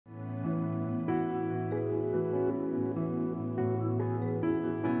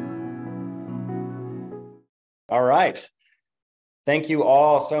All right. Thank you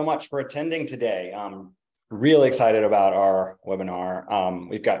all so much for attending today. I'm really excited about our webinar.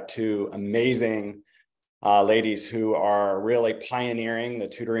 We've got two amazing ladies who are really pioneering the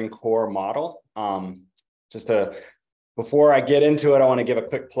Tutoring Corps model. Before I get into it, I want to give a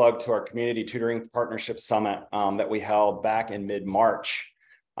quick plug to our Community Tutoring Partnership Summit that we held back in mid-March.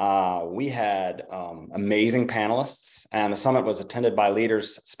 We had amazing panelists, and the summit was attended by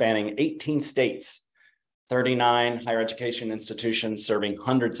leaders spanning 18 states, 39 higher education institutions serving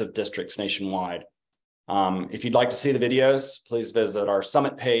hundreds of districts nationwide. If you'd like to see the videos, please visit our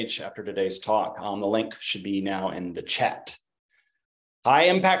summit page after today's talk. The link should be now in the chat. High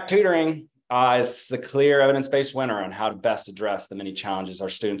impact tutoring is the clear evidence-based winner on how to best address the many challenges our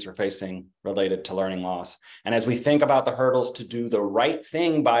students are facing related to learning loss. And as we think about the hurdles to do the right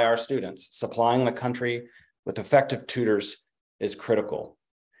thing by our students, supplying the country with effective tutors is critical.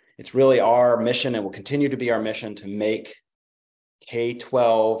 It's really our mission, and will continue to be our mission, to make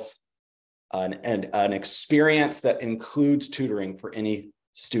K-12 an experience that includes tutoring for any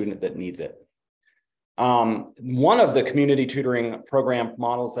student that needs it. One of the community tutoring program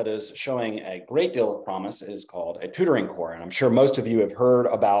models that is showing a great deal of promise is called a tutoring corps. And I'm sure most of you have heard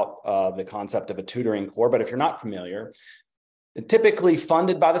about the concept of a tutoring corps, but if you're not familiar, typically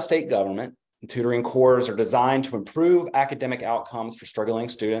funded by the state government, tutoring corps are designed to improve academic outcomes for struggling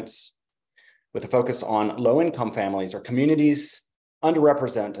students with a focus on low-income families or communities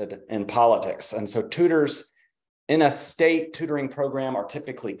underrepresented in politics. And so tutors in a state tutoring program are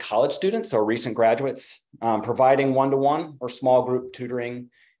typically college students or recent graduates, providing one-to-one or small group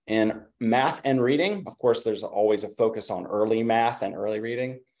tutoring in math and reading. Of course, there's always a focus on early math and early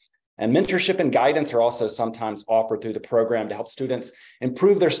reading. And mentorship and guidance are also sometimes offered through the program to help students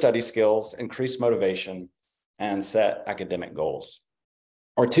improve their study skills, increase motivation, and set academic goals.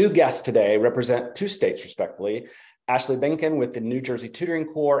 Our two guests today represent two states, respectively: Ashley Bencan with the New Jersey Tutoring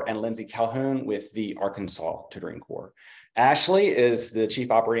Corps and Lindsey Calhoun with the Arkansas Tutoring Corps. Ashley is the Chief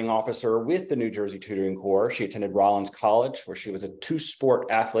Operating Officer with the New Jersey Tutoring Corps. She attended Rollins College, where she was a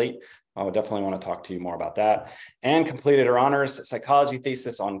two-sport athlete. I would definitely want to talk to you more about that. And completed her honors psychology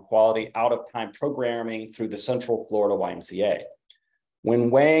thesis on quality out-of-time programming through the Central Florida YMCA.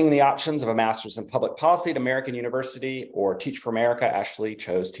 When weighing the options of a master's in public policy at American University or Teach for America, Ashley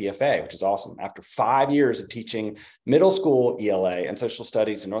chose TFA, which is awesome. After 5 years of teaching middle school ELA and social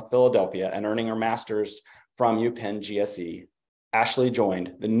studies in North Philadelphia and earning her master's from UPenn GSE, Ashley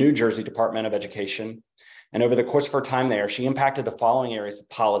joined the New Jersey Department of Education. And over the course of her time there, she impacted the following areas of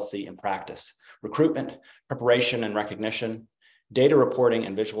policy and practice: recruitment, preparation and recognition, data reporting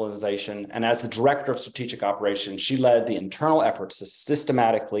and visualization. And as the Director of Strategic Operations, she led the internal efforts to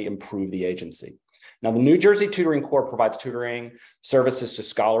systematically improve the agency. Now, the New Jersey Tutoring Corps provides tutoring services to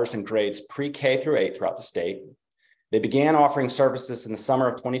scholars in grades pre-K through 8 throughout the state. They began offering services in the summer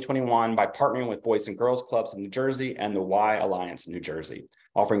of 2021 by partnering with Boys and Girls Clubs of New Jersey and the Y Alliance of New Jersey,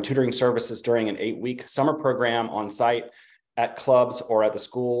 offering tutoring services during an 8-week summer program on site at clubs or at the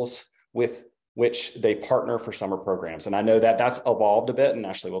schools with which they partner for summer programs. And I know that that's evolved a bit, and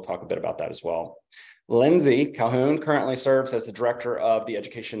Ashley will talk a bit about that as well. Lindsey Calhoun currently serves as the Director of the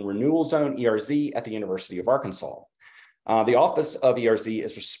Education Renewal Zone, ERZ, at the University of Arkansas. The Office of ERZ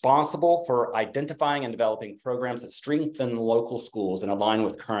is responsible for identifying and developing programs that strengthen local schools and align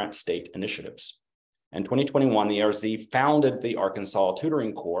with current state initiatives. In 2021, the ERZ founded the Arkansas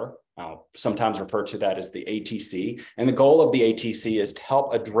Tutoring Corps, sometimes referred to that as the ATC. And the goal of the ATC is to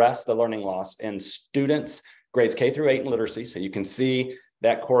help address the learning loss in students grades K through 8 in literacy. So you can see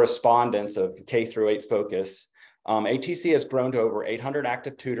that correspondence of K through 8 focus. ATC has grown to over 800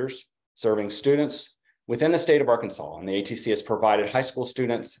 active tutors serving students within the state of Arkansas. And the ATC has provided high school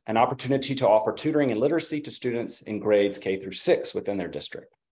students an opportunity to offer tutoring and literacy to students in grades K through 6 within their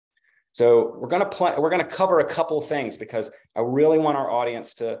district. So we're going to cover a couple of things, because I really want our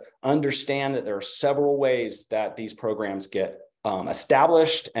audience to understand that there are several ways that these programs get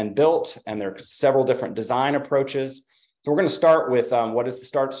established and built, and there are several different design approaches. So we're going to start with what is the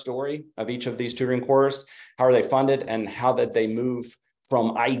start story of each of these tutoring corps, how are they funded, and how did they move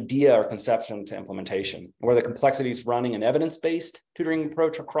from idea or conception to implementation? Were the complexities running an evidence-based tutoring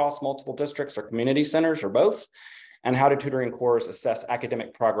approach across multiple districts or community centers, or both? And how do tutoring corps assess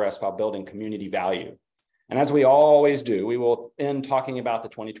academic progress while building community value? And as we always do, we will end talking about the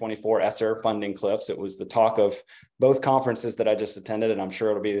 2024 ESSER funding cliffs. It was the talk of both conferences that I just attended, and I'm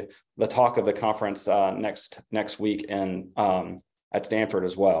sure it'll be the talk of the conference next week at Stanford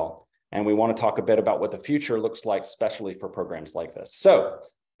as well. And we want to talk a bit about what the future looks like, especially for programs like this. So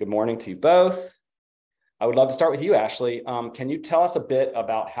good morning to you both. I would love to start with you, Ashley. Can you tell us a bit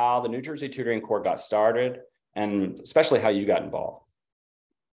about how the New Jersey Tutoring Corps got started, and especially how you got involved.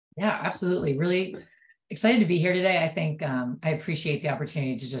 Yeah, absolutely. Really excited to be here today. I think I appreciate the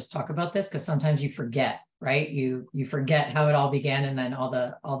opportunity to just talk about this, because sometimes you forget, right? You forget how it all began, and then all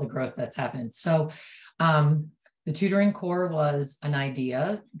the growth that's happened. So the Tutoring Corps was an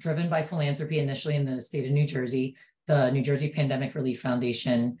idea driven by philanthropy initially in the state of New Jersey. The New Jersey Pandemic Relief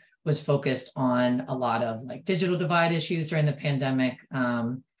Foundation was focused on a lot of like digital divide issues during the pandemic,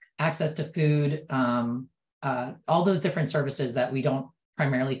 access to food, all those different services that we don't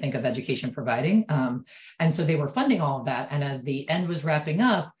primarily think of education providing. And so they were funding all of that. And as the end was wrapping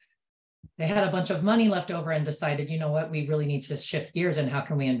up, they had a bunch of money left over and decided, you know what, we really need to shift gears, and how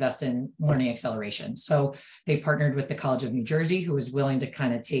can we invest in learning acceleration? So they partnered with the College of New Jersey, who was willing to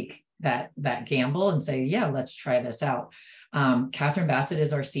kind of take that gamble and say, yeah, let's try this out. Catherine Bassett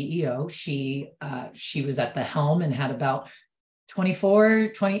is our CEO. She was at the helm and had about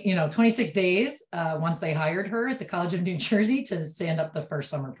 26 days once they hired her at the College of New Jersey to stand up the first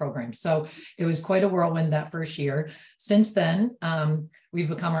summer program. So it was quite a whirlwind that first year. Since then, we've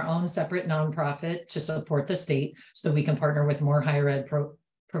become our own separate nonprofit to support the state so that we can partner with more higher ed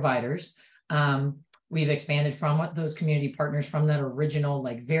providers. We've expanded from those community partners from that original,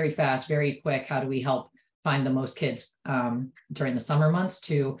 like very fast, very quick, how do we help find the most kids during the summer months,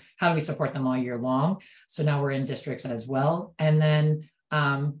 to how do we support them all year long. So now we're in districts as well. And then,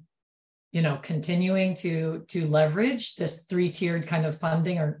 continuing to leverage this three-tiered kind of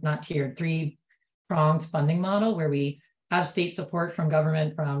funding, or not tiered, three-pronged funding model, where we have state support from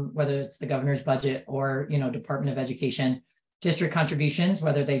government, from whether it's the governor's budget or, Department of Education, district contributions,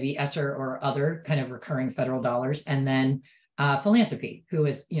 whether they be ESSER or other kind of recurring federal dollars, and then philanthropy, who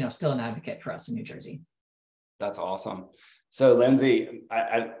is, still an advocate for us in New Jersey. That's awesome. So Lindsey,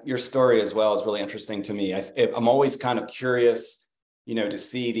 your story as well is really interesting to me. I'm always kind of curious, to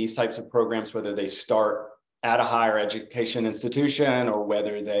see these types of programs, whether they start at a higher education institution or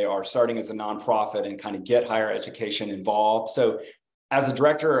whether they are starting as a nonprofit and kind of get higher education involved. So as a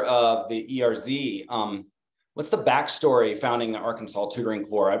director of the ERZ, what's the backstory founding the Arkansas Tutoring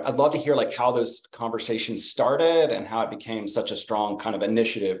Corps? I'd love to hear like how those conversations started and how it became such a strong kind of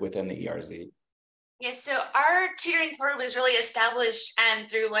initiative within the ERZ. Yes, so our tutoring corps was really established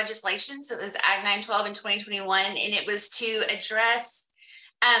through legislation. So it was Ag 912 in 2021, and it was to address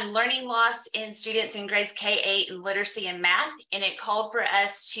learning loss in students in grades K-8 in literacy and math. And it called for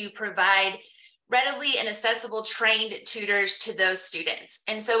us to provide readily and accessible trained tutors to those students.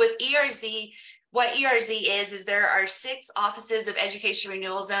 And so with ERZ, what ERZ is there are 6 offices of Education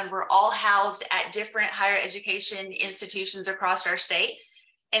Renewal Zone. We're all housed at different higher education institutions across our state.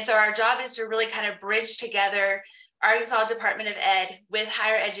 And so our job is to really kind of bridge together Arkansas Department of Ed with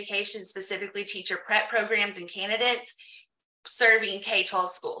higher education, specifically teacher prep programs and candidates serving K-12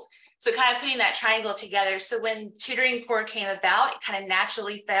 schools. So kind of putting that triangle together. So when Tutoring Corps came about, it kind of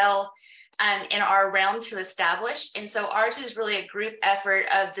naturally fell in our realm to establish. And so ours is really a group effort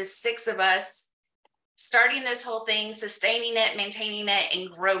of the 6 of us starting this whole thing, sustaining it, maintaining it, and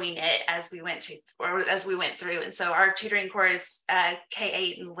growing it as we went through. And so our tutoring corps is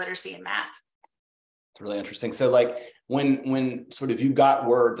K-8 in literacy and math. It's really interesting. So like when sort of you got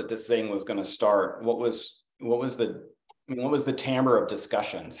word that this thing was going to start, what was the timbre of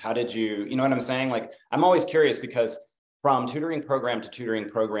discussions? How did you know what I'm saying? Like, I'm always curious, because from tutoring program to tutoring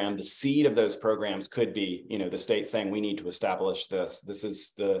program, the seed of those programs could be, the state saying we need to establish this. This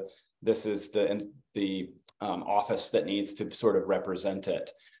is the office that needs to sort of represent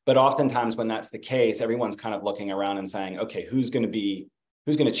it. But oftentimes when that's the case, everyone's kind of looking around and saying, okay, who's going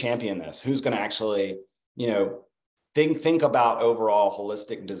to champion this? Who's going to actually, think about overall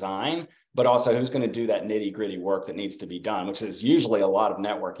holistic design, but also who's going to do that nitty gritty work that needs to be done, which is usually a lot of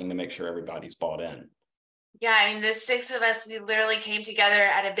networking to make sure everybody's bought in. Yeah, I mean, the 6 of us, we literally came together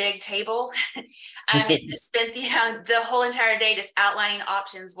at a big table and just spent the whole entire day just outlining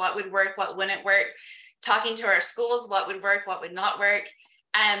options, what would work, what wouldn't work, talking to our schools, what would work, what would not work.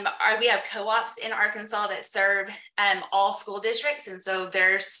 We have co-ops in Arkansas that serve all school districts. And so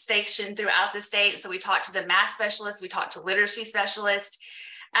they're stationed throughout the state. So we talked to the math specialists, we talked to literacy specialists,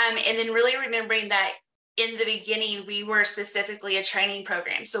 and then really remembering that in the beginning, we were specifically a training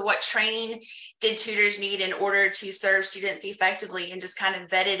program. So what training did tutors need in order to serve students effectively, and just kind of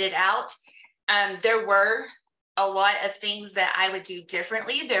vetted it out. There were a lot of things that I would do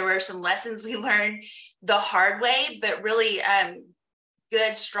differently. There were some lessons we learned the hard way, but really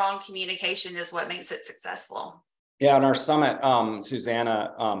good, strong communication is what makes it successful. Yeah, in our summit,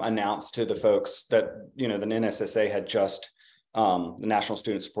 Susanna announced to the folks that, the NSSA had just, the National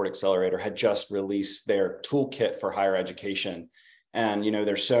Student Support Accelerator had just released their toolkit for higher education. And,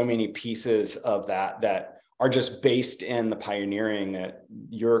 there's so many pieces of that are just based in the pioneering that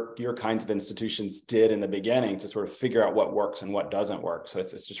your kinds of institutions did in the beginning to sort of figure out what works and what doesn't work. So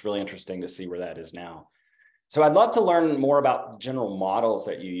it's just really interesting to see where that is now. So I'd love to learn more about general models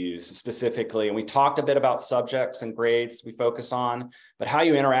that you use specifically. And we talked a bit about subjects and grades we focus on, but how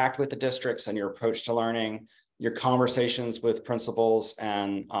you interact with the districts and your approach to learning, your conversations with principals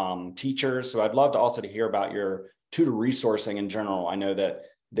and teachers. So I'd love to also to hear about your tutor resourcing in general. I know that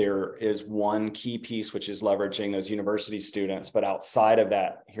there is one key piece, which is leveraging those university students, but outside of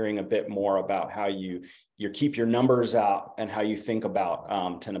that, hearing a bit more about how you keep your numbers out and how you think about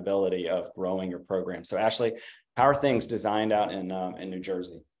tenability of growing your program. So Ashley, how are things designed out in New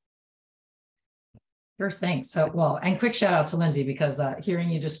Jersey? Sure, thanks. So, well, and quick shout out to Lindsey, because hearing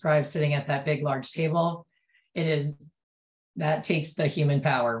you describe sitting at that big, large table, that takes the human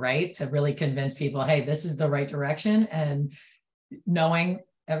power, right? To really convince people, hey, this is the right direction. And knowing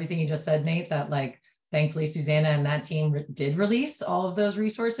everything you just said, Nate, that like, thankfully, Susanna and that team did release all of those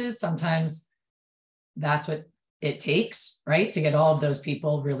resources. Sometimes that's what it takes, right? To get all of those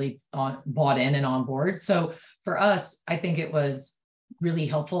people really bought in and on board. So for us, I think it was really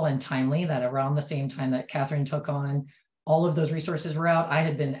helpful and timely that around the same time that Catherine took on, all of those resources were out. I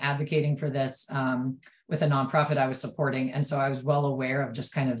had been advocating for this with a nonprofit I was supporting. And so I was well aware of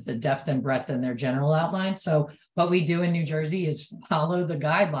just kind of the depth and breadth in their general outline. So what we do in New Jersey is follow the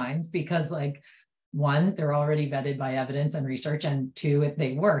guidelines because, like, one, they're already vetted by evidence and research, and two,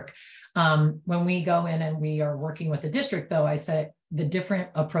 they work. When we go in and we are working with the district, though, I say the different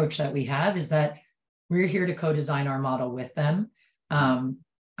approach that we have is that we're here to co-design our model with them.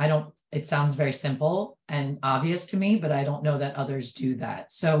 It sounds very simple and obvious to me, but I don't know that others do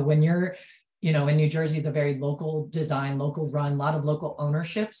that. So when you're, in New Jersey, it's a very local design, local run, a lot of local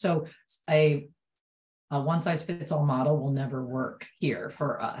ownership. So a one-size-fits-all model will never work here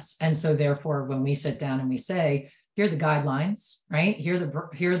for us. And so therefore, when we sit down and we say, here are the guidelines, right? Here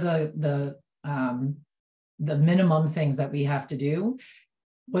are the minimum things that we have to do.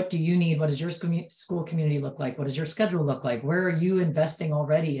 What do you need? What does your school community look like? What does your schedule look like? Where are you investing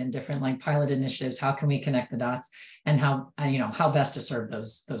already in different like pilot initiatives? How can we connect the dots, and how best to serve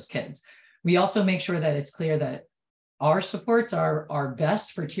those kids? We also make sure that it's clear that our supports are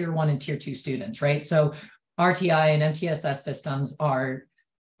best for tier 1 and tier 2 students, right? So RTI and MTSS systems are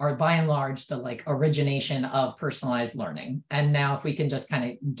by and large the like origination of personalized learning. And now if we can just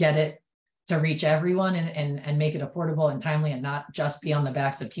kind of get it to reach everyone and make it affordable and timely and not just be on the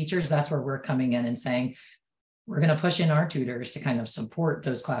backs of teachers, that's where we're coming in and saying, we're going to push in our tutors to kind of support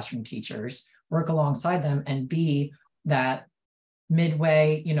those classroom teachers, work alongside them, and be that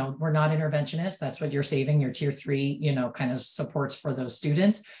midway, we're not interventionists. That's what you're saving your tier 3, kind of supports for those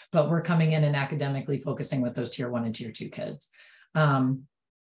students, but we're coming in and academically focusing with those tier 1 and tier 2 kids. And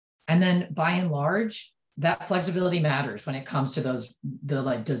then by and large, that flexibility matters when it comes to the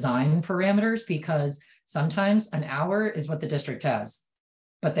like design parameters, because sometimes an hour is what the district has,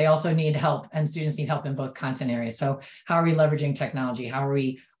 but they also need help, and students need help in both content areas. So how are we leveraging technology? How are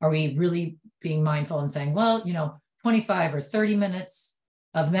we really being mindful and saying, well, 25 or 30 minutes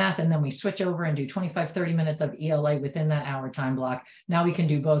of math, and then we switch over and do 25, 30 minutes of ELA within that hour time block. Now we can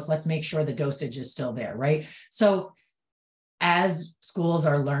do both. Let's make sure the dosage is still there, right? So as schools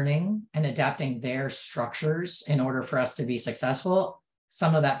are learning and adapting their structures in order for us to be successful,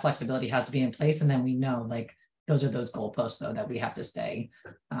 some of that flexibility has to be in place. And then we know like those are those goalposts, though, that we have to stay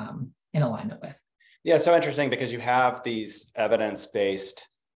in alignment with. Yeah, it's so interesting because you have these evidence-based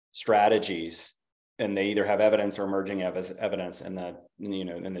strategies, and they either have evidence or emerging evidence in the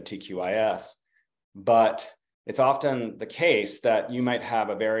TQIS, but it's often the case that you might have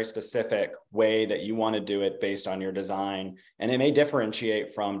a very specific way that you want to do it based on your design, and it may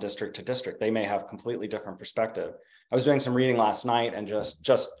differentiate from district to district. They may have completely different perspective. I was doing some reading last night and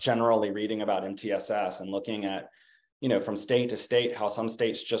just generally reading about MTSS and looking at, from state to state, how some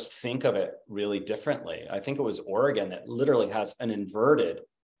states just think of it really differently. I think it was Oregon that literally has an inverted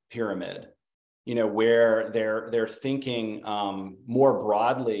pyramid, where they're thinking more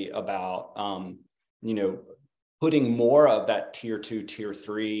broadly about, putting more of that tier 2, tier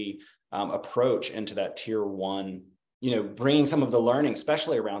 3 approach into that tier 1, bringing some of the learning,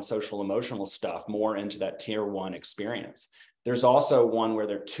 especially around social emotional stuff, more into that tier 1 experience. There's also one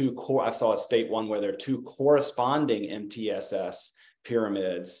where I saw a state one where there are 2 corresponding MTSS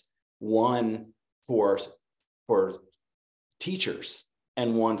pyramids, one for teachers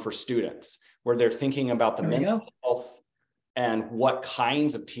and one for students, where they're thinking about the mental health and what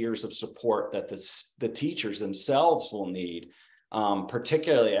kinds of tiers of support that the teachers themselves will need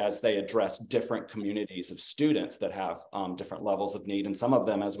particularly as they address different communities of students that have different levels of need. And some of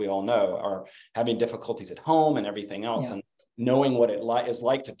them, as we all know, are having difficulties at home and everything else. Yeah. And knowing what it is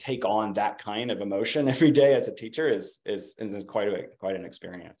like to take on that kind of emotion every day as a teacher is quite an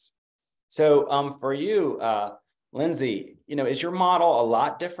experience. So for you, Lindsey, is your model a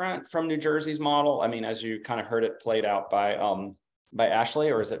lot different from New Jersey's model? I mean, as you kind of heard it played out by Ashley,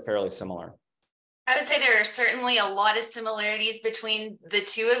 or is it fairly similar? I would say there are certainly a lot of similarities between the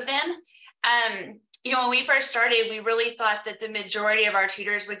two of them. When we first started, we really thought that the majority of our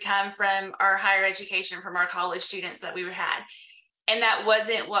tutors would come from our higher education, from our college students that we had. And that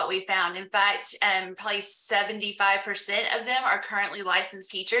wasn't what we found. In fact, probably 75% of them are currently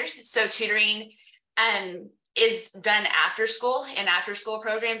licensed teachers. So tutoring is done after school in after school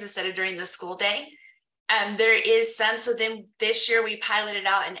programs instead of during the school day. There is some, so then this year we piloted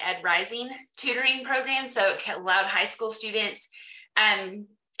out an Ed Rising tutoring program. So it allowed high school students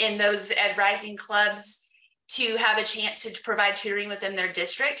in those Ed Rising clubs to have a chance to provide tutoring within their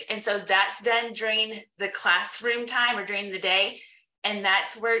district. And so that's done during the classroom time or during the day. And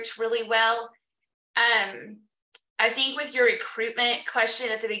that's worked really well. I think with your recruitment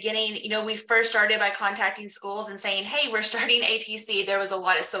question at the beginning, we first started by contacting schools and saying, hey, we're starting ATC. There was a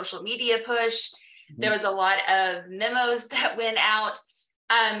lot of social media push. There was a lot of memos that went out,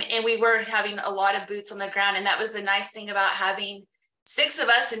 and we were having a lot of boots on the ground. And that was the nice thing about having 6 of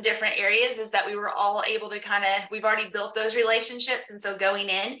us in different areas, is that we were all able to we've already built those relationships. And so going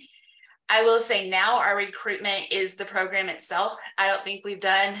in, I will say now our recruitment is the program itself. I don't think we've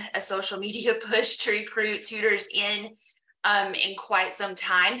done a social media push to recruit tutors in quite some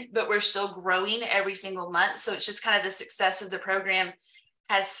time, but we're still growing every single month. So it's just kind of the success of the program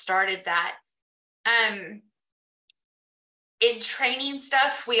has started that. In training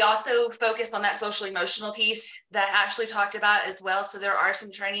stuff, we also focus on that social emotional piece that Ashley talked about as well. So there are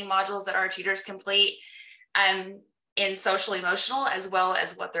some training modules that our tutors complete in social emotional, as well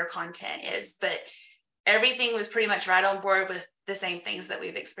as what their content is. But everything was pretty much right on board with the same things that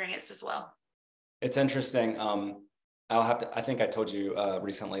we've experienced as well. It's interesting. I think I told you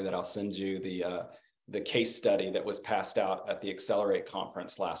recently that I'll send you the case study that was passed out at the Accelerate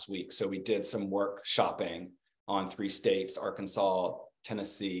conference last week. So we did some work shopping on 3 states, Arkansas,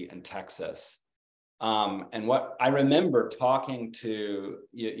 Tennessee, and Texas. And what I remember talking to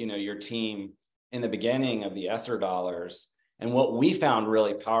your team in the beginning of the ESSER dollars, and what we found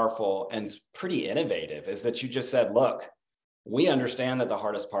really powerful and pretty innovative is that you just said, look, we understand that the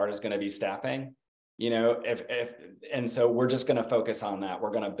hardest part is going to be staffing. And so we're just going to focus on that.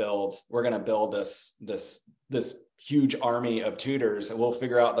 We're going to build this huge army of tutors, and we'll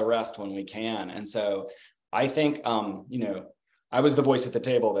figure out the rest when we can. And so I think, I was the voice at the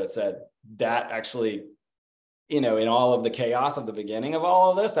table that said that actually, in all of the chaos of the beginning of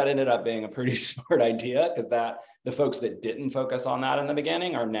all of this, that ended up being a pretty smart idea, because the folks that didn't focus on that in the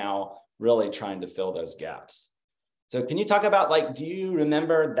beginning are now really trying to fill those gaps. So can you talk about, do you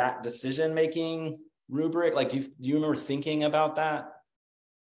remember that decision-making rubric? Do you remember thinking about that?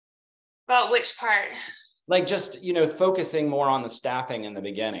 About which part? Just, focusing more on the staffing in the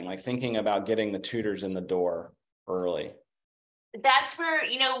beginning, thinking about getting the tutors in the door early. That's where,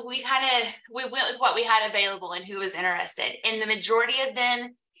 we went with what we had available and who was interested. And the majority of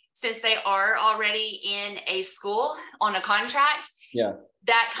them, since they are already in a school on a contract,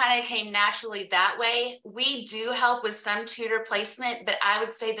 that kind of came naturally that way. We do help with some tutor placement, but I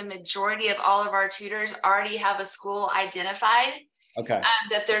would say the majority of all of our tutors already have a school identified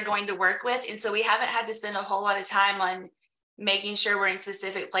that they're going to work with. And so we haven't had to spend a whole lot of time on making sure we're in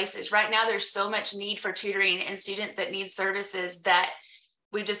specific places. Right now, there's so much need for tutoring and students that need services that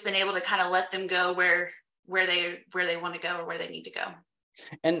we've just been able to kind of let them go where they want to go or where they need to go.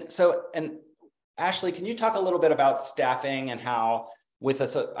 And Ashley, can you talk a little bit about staffing and how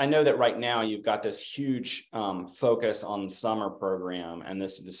I know that right now you've got this huge focus on the summer program, and the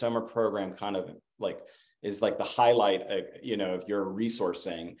summer program kind of is the highlight of your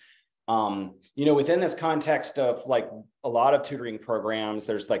resourcing. Within this context of a lot of tutoring programs,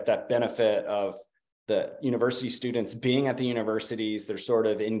 there's that benefit of the university students being at the universities. They're sort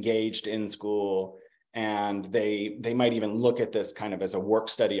of engaged in school, and they might even look at this kind of as a work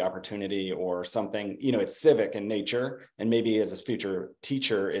study opportunity or something. It's civic in nature, and maybe as a future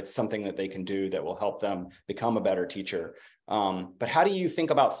teacher, it's something that they can do that will help them become a better teacher. But how do you think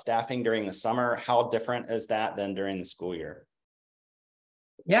about staffing during the summer? How different is that than during the school year?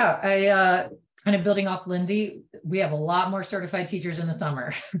 Yeah, I kind of building off Lindsey, we have a lot more certified teachers in the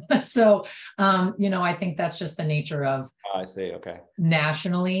summer. So, I think that's just the nature of, I see. Okay.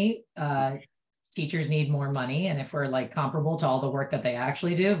 Nationally, teachers need more money, and if we're like comparable to all the work that they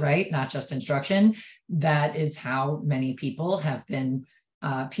actually do, right, not just instruction, that is how many people have been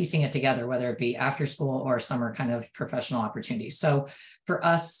piecing it together, whether it be after school or summer kind of professional opportunities. So for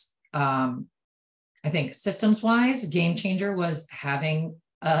us, I think systems wise, game changer was having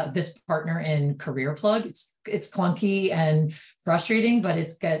this partner in Career Plug. It's clunky and frustrating, but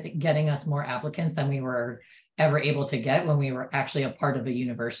it's getting us more applicants than we were ever able to get when we were actually a part of a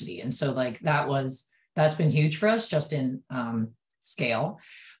university. And so like that's been huge for us just in scale.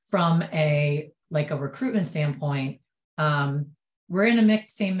 From a recruitment standpoint, we're in a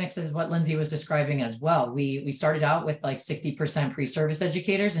same mix as what Lindsey was describing as well. We started out with like 60% pre-service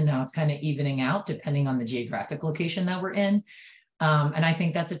educators, and now it's kind of evening out depending on the geographic location that we're in. And I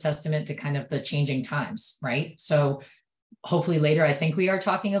think that's a testament to kind of the changing times, right? So hopefully later, I think we are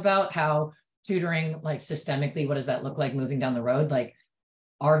talking about how tutoring, like systemically, what does that look like moving down the road? Like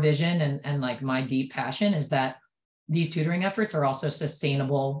our vision and like my deep passion is that these tutoring efforts are also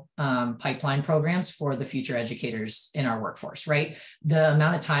sustainable pipeline programs for the future educators in our workforce, right? The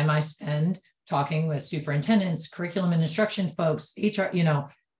amount of time I spend talking with superintendents, curriculum and instruction folks, HR,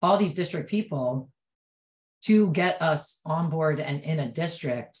 all these district people to get us on board and in a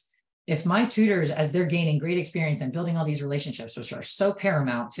district. If my tutors, as they're gaining great experience and building all these relationships, which are so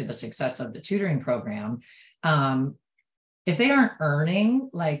paramount to the success of the tutoring program, if they aren't earning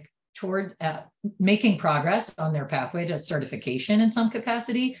like toward making progress on their pathway to certification in some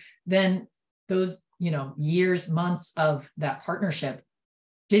capacity, then those years, months of that partnership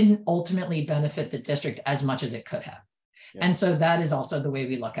didn't ultimately benefit the district as much as it could have. Yeah. And so that is also the way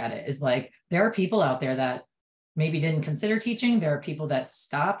we look at it, is like there are people out there that maybe didn't consider teaching. There are people that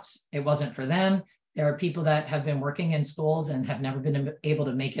stopped. It wasn't for them. There are people that have been working in schools and have never been able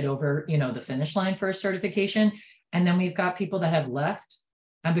to make it over, the finish line for a certification. And then we've got people that have left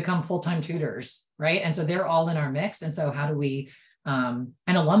and become full-time tutors, right? And so they're all in our mix. And so how do we, and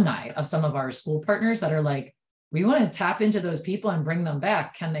alumni of some of our school partners that are like, we want to tap into those people and bring them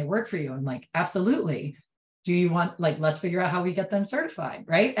back. Can they work for you? And like, absolutely. Do you want, like, let's figure out how we get them certified,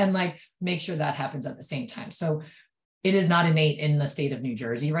 right? And like, make sure that happens at the same time. So it is not innate in the state of New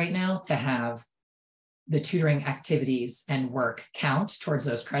Jersey right now to have the tutoring activities and work count towards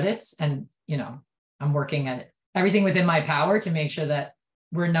those credits. And, I'm working at everything within my power to make sure that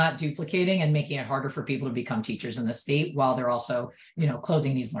we're not duplicating and making it harder for people to become teachers in the state while they're also,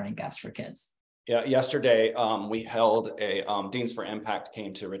 closing these learning gaps for kids. Yeah, yesterday we held a Deans for Impact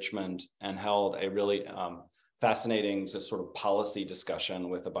came to Richmond and held a really fascinating sort of policy discussion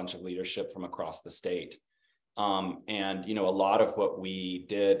with a bunch of leadership from across the state. And, a lot of what we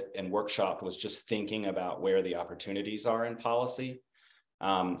did and workshopped was just thinking about where the opportunities are in policy.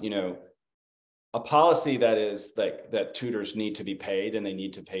 A policy that is that tutors need to be paid, and they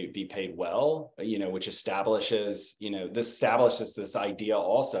need to be paid well, which establishes this idea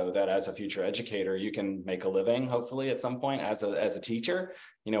also that as a future educator, you can make a living, hopefully at some point as a teacher.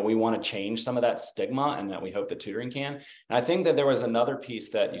 We want to change some of that stigma, and that we hope that tutoring can. And I think that there was another piece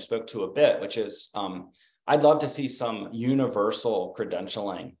that you spoke to a bit, which is I'd love to see some universal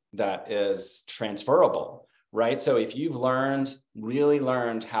credentialing that is transferable. Right. So if you've really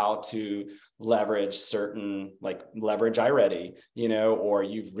learned how to leverage certain, like leverage iReady, or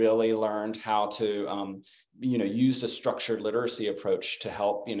you've really learned how to, use a structured literacy approach to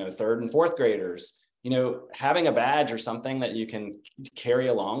help, third and fourth graders, having a badge or something that you can carry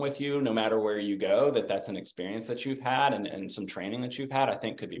along with you, no matter where you go, that's an experience that you've had and some training that you've had, I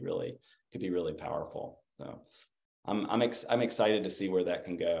think could be really powerful. So I'm excited to see where that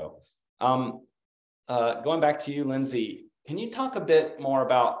can go. Going back to you, Lindsey, can you talk a bit more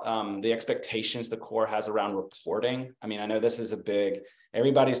about the expectations the Corps has around reporting? I mean, I know this is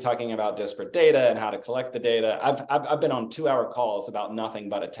everybody's talking about disparate data and how to collect the data. I've been on 2-hour calls about nothing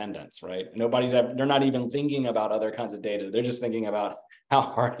but attendance, right? They're not even thinking about other kinds of data. They're just thinking about how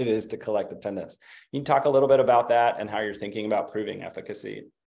hard it is to collect attendance. Can you talk a little bit about that and how you're thinking about proving efficacy?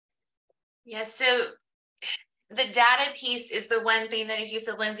 Yeah, so the data piece is the one thing that if you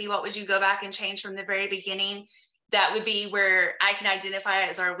said, Lindsey, what would you go back and change from the very beginning? That would be where I can identify it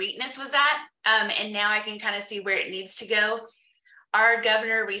as our weakness was at. And now I can kind of see where it needs to go. Our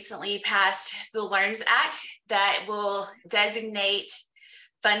governor recently passed the LEARNS Act that will designate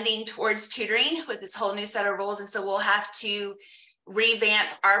funding towards tutoring with this whole new set of rules. And so we'll have to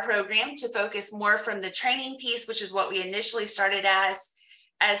revamp our program to focus more from the training piece, which is what we initially started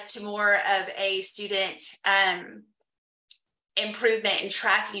as to more of a student improvement in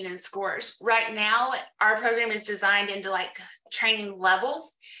tracking and scores. Right now, our program is designed into like training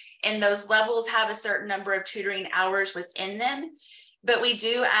levels, and those levels have a certain number of tutoring hours within them. But we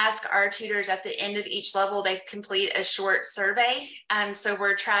do ask our tutors at the end of each level, they complete a short survey. So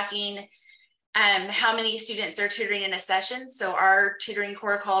we're tracking how many students they're tutoring in a session. So our tutoring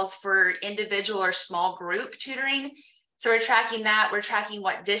core calls for individual or small group tutoring. So we're tracking that. We're tracking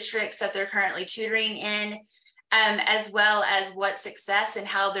what districts that they're currently tutoring in, as well as what success and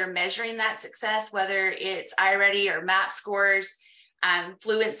how they're measuring that success, whether it's iReady or MAP scores,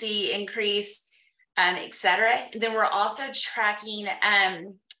 fluency increase, et cetera. And then we're also tracking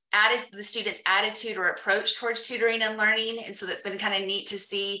the student's attitude or approach towards tutoring and learning. And so that's been kind of neat to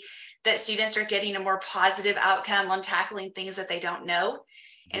see that students are getting a more positive outcome on tackling things that they don't know.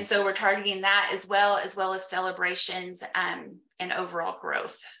 And so we're targeting that as well as celebrations and overall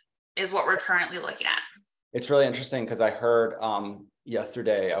growth is what we're currently looking at. It's really interesting because I heard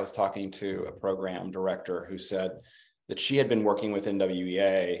yesterday, I was talking to a program director who said that she had been working with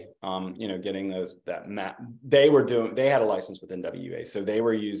NWEA, getting that MAP. They had a license with NWEA, so they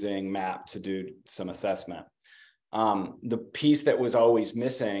were using MAP to do some assessment. The piece that was always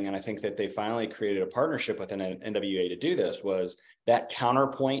missing, and I think that they finally created a partnership with an NWEA to do this, was that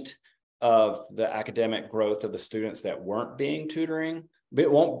counterpoint of the academic growth of the students that weren't being tutored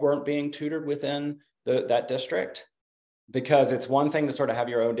within that district. Because it's one thing to sort of have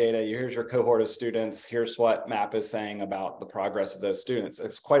your own data. Here's your cohort of students. Here's what MAP is saying about the progress of those students.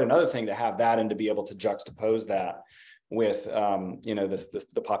 It's quite another thing to have that and to be able to juxtapose that with,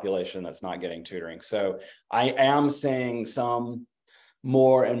 the population that's not getting tutoring. So I am seeing some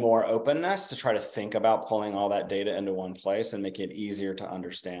more and more openness to try to think about pulling all that data into one place and making it easier to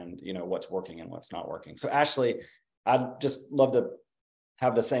understand, what's working and what's not working. So Ashley, I'd just love to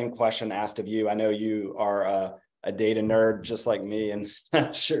have the same question asked of you. I know you are a data nerd just like me, and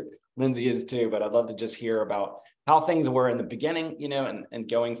sure Lindsey is too, but I'd love to just hear about how things were in the beginning, and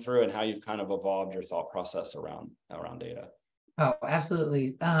going through, and how you've kind of evolved your thought process around data. Oh,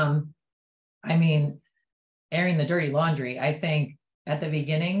 absolutely. Airing the dirty laundry. I think at the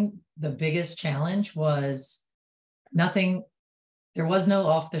beginning, the biggest challenge was there was no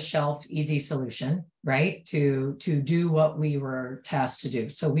off-the-shelf easy solution, right? To do what we were tasked to do.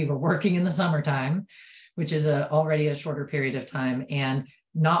 So we were working in the summertime, which is already a shorter period of time, and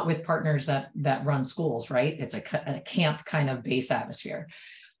not with partners that run schools, right? It's a camp kind of base atmosphere.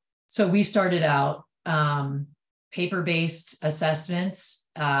 So we started out paper-based assessments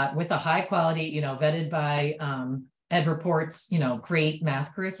with a high quality, vetted by Ed Report's, great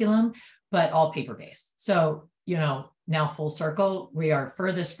math curriculum, but all paper-based. So, now full circle, we are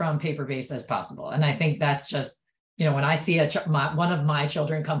furthest from paper-based as possible. And I think that's just, when I see one of my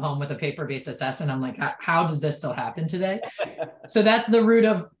children come home with a paper-based assessment, I'm like, how does this still happen today? So that's the root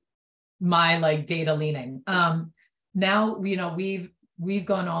of my data leaning. Now, we've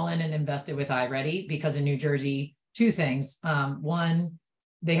gone all in and invested with iReady because in New Jersey, two things. One,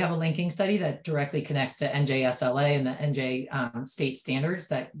 they have a linking study that directly connects to NJSLA and the NJ state standards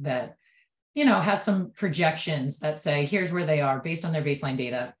that has some projections that say, here's where they are based on their baseline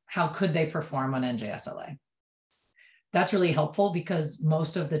data. How could they perform on NJSLA? That's really helpful because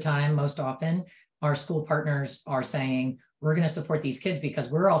most often, our school partners are saying, we're going to support these kids because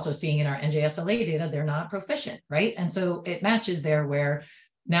we're also seeing in our NJSLA data, they're not proficient, right? And so it matches there where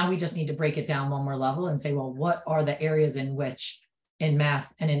now we just need to break it down one more level and say, well, what are the areas in which in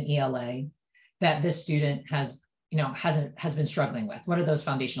math and in ELA that this student has been struggling with? What are those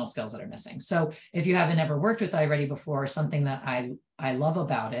foundational skills that are missing? So if you haven't ever worked with iReady before, something that I love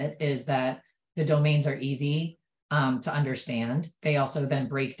about it is that the domains are easy to understand. They also then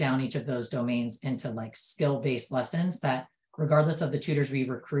break down each of those domains into skill-based lessons that regardless of the tutors we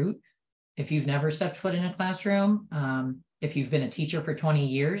recruit, if you've never stepped foot in a classroom, if you've been a teacher for 20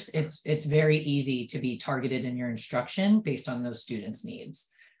 years, it's very easy to be targeted in your instruction based on those students' needs.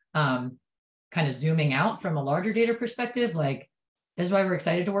 Kind of zooming out from a larger data perspective, this is why we're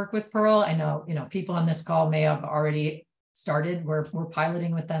excited to work with Pearl. I know, people on this call may have already started. We're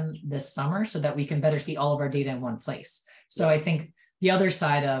piloting with them this summer so that we can better see all of our data in one place. So I think the other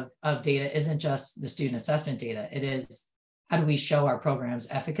side of data isn't just the student assessment data. It is, how do we show our program's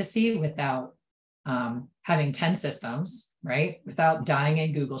efficacy without having 10 systems, right? Without dying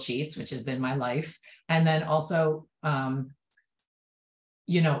in Google Sheets, which has been my life. And then also,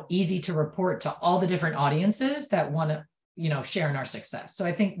 easy to report to all the different audiences that want to, share in our success. So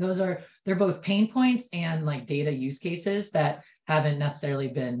I think they're both pain points and data use cases that haven't necessarily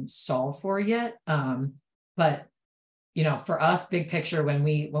been solved for yet. But, for us, big picture, when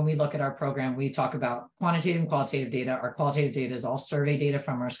we look at our program, we talk about quantitative and qualitative data. Our qualitative data is all survey data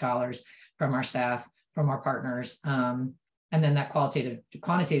from our scholars, from our staff, from our partners. And then that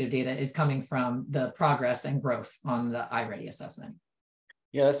quantitative data is coming from the progress and growth on the iReady assessment.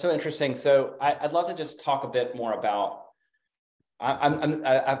 Yeah, that's so interesting. So I'd love to just talk a bit more about,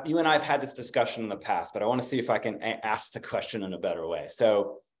 you and I have had this discussion in the past, but I want to see if I can ask the question in a better way.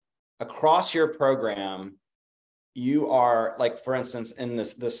 So across your program, you are, like, for instance, in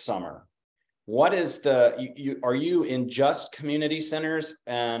this summer, what is are you in just community centers,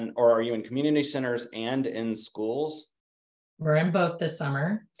 or are you in community centers and in schools? We're in both this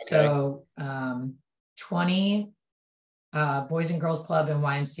summer. Okay. So 20 Boys and Girls Club and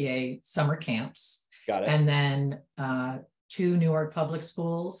YMCA summer camps. Got it. And then 2 Newark public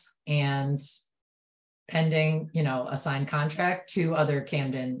schools, and pending, a signed contract, 2 other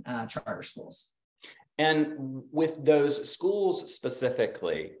Camden charter schools. And with those schools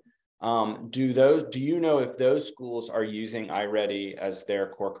specifically, do you know if those schools are using iReady as their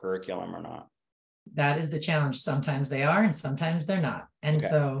core curriculum or not? That is the challenge. Sometimes they are, and sometimes they're not. And Okay.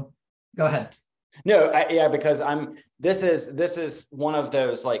 so, go ahead. No, yeah, because this is one of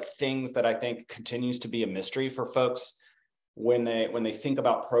those, like, things that I think continues to be a mystery for folks when they think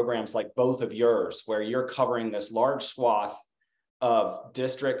about programs like both of yours, where you're covering this large swath of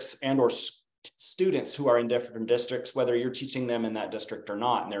districts and or students who are in different districts, whether you're teaching them in that district or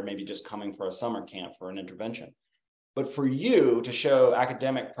not, and they're maybe just coming for a summer camp for an intervention. But for you to show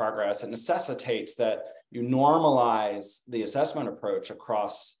academic progress, it necessitates that you normalize the assessment approach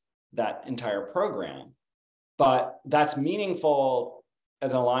across that entire program. But that's meaningful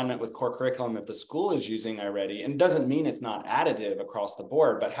as an alignment with core curriculum if the school is using iReady, and it doesn't mean it's not additive across the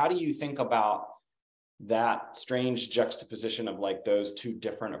board. But how do you think about that strange juxtaposition of, like, those two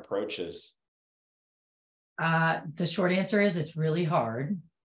different approaches? The short answer is it's really hard.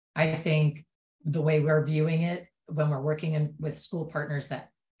 I think the way we're viewing it, when we're working with school partners that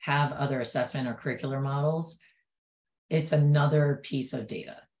have other assessment or curricular models, it's another piece of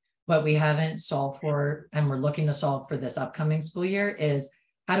data. What we haven't solved for, and we're looking to solve for this upcoming school year, is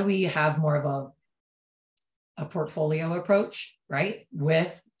how do we have more of a portfolio approach, right,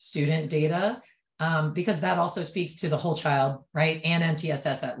 with student data, because that also speaks to the whole child, right, and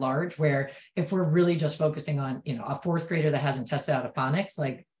MTSS at large, where if we're really just focusing on, a 4th grader that hasn't tested out of phonics,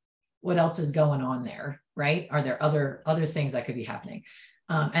 like, what else is going on there, right? Are there other things that could be happening?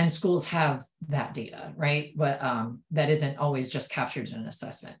 And schools have that data, right? But that isn't always just captured in an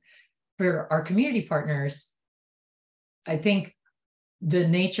assessment. For our community partners, I think the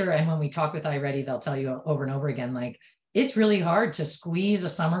nature, and when we talk with iReady, they'll tell you over and over again, like, it's really hard to squeeze a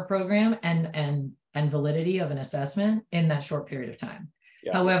summer program and validity of an assessment in that short period of time.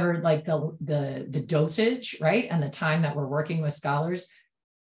 Yeah. However, like the dosage, right, and the time that we're working with scholars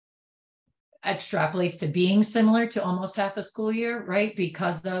extrapolates to being similar to almost half a school year, right?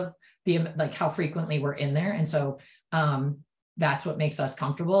 Because of how frequently we're in there. And so that's what makes us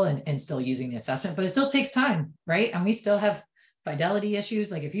comfortable and still using the assessment, but it still takes time, right? And we still have fidelity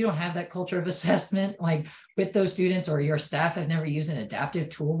issues. Like, if you don't have that culture of assessment, like, with those students, or your staff have never used an adaptive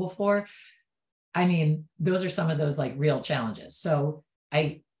tool before, I mean, those are some of those, like, real challenges. So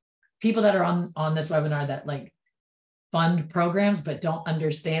people that are on this webinar that, like, fund programs but don't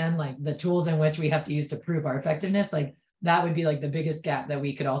understand, like, the tools in which we have to use to prove our effectiveness, like, that would be, like, the biggest gap that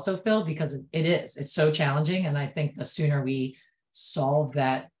we could also fill, because it's so challenging. And I think the sooner we solve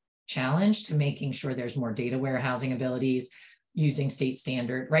that challenge to making sure there's more data warehousing abilities, using state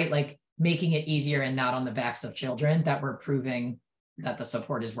standard, right, like, making it easier and not on the backs of children, that we're proving that the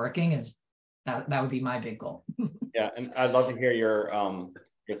support is working, is that would be my big goal. Yeah, and I'd love to hear your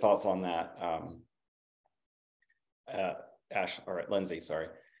thoughts on that. Lindsey, sorry.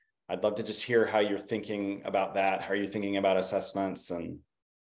 I'd love to just hear how you're thinking about that. How are you thinking about assessments? And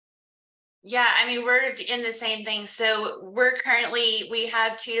yeah, I mean, we're in the same thing. So we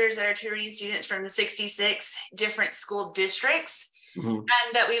have tutors that are tutoring students from 66 different school districts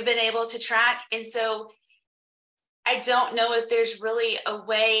that we've been able to track. And so I don't know if there's really a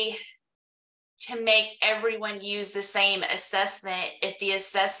way to make everyone use the same assessment if the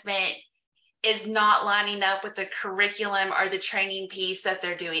assessment is not lining up with the curriculum or the training piece that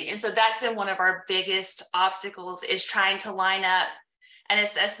they're doing. And so that's been one of our biggest obstacles, is trying to line up an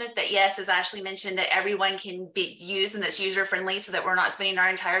assessment that, yes, as Ashley mentioned, that everyone can be used and that's user friendly, so that we're not spending our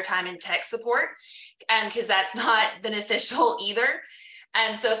entire time in tech support, because that's not beneficial either.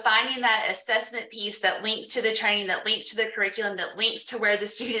 And so finding that assessment piece that links to the training, that links to the curriculum, that links to where the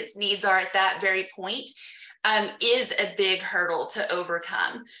students' needs are at that very point, is a big hurdle to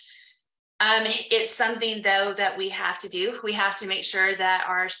overcome. It's something, though, that we have to do. We have to make sure that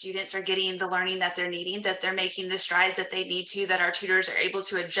our students are getting the learning that they're needing, that they're making the strides that they need to, that our tutors are able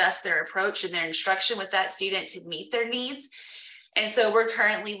to adjust their approach and their instruction with that student to meet their needs. And so we're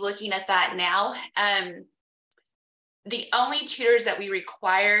currently looking at that now. The only tutors that we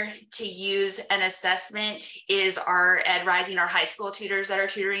require to use an assessment is our Ed Rising, our high school tutors that are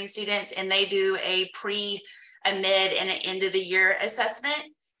tutoring students, and they do a pre, a mid, and an end of the year assessment.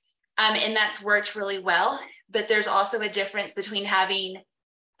 And that's worked really well. But there's also a difference between having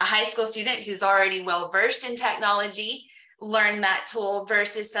a high school student who's already well versed in technology learn that tool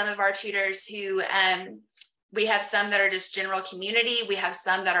versus some of our tutors who we have some that are just general community. We have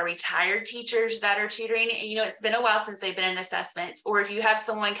some that are retired teachers that are tutoring. And, you know, it's been a while since they've been in assessments. Or if you have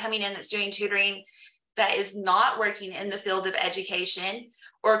someone coming in that's doing tutoring that is not working in the field of education,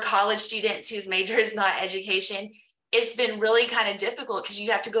 or college students whose major is not education, it's been really kind of difficult because you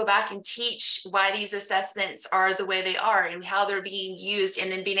have to go back and teach why these assessments are the way they are and how they're being used,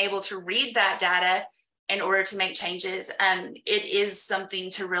 and then being able to read that data in order to make changes. It is something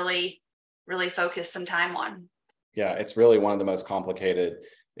to really focus some time on. Yeah, it's really one of the most complicated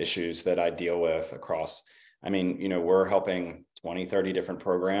issues that I deal with across. I mean, you know, we're helping 20, 30 different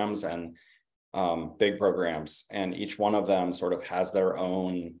programs and big programs, and each one of them sort of has their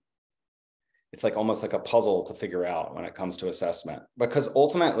own, it's like almost like a puzzle to figure out when it comes to assessment, because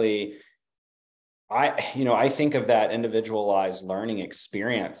ultimately I think of that individualized learning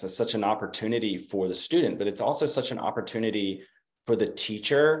experience as such an opportunity for the student, but it's also such an opportunity for the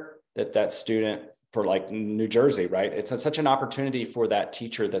teacher that student, for like New Jersey, right? It's such an opportunity for that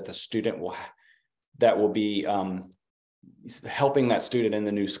teacher that the student will be helping that student in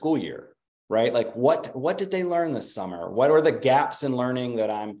the new school year, right? Like what did they learn this summer? What are the gaps in learning that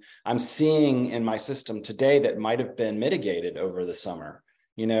I'm seeing in my system today that might have been mitigated over the summer,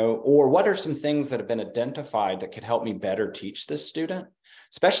 you know? Or what are some things that have been identified that could help me better teach this student?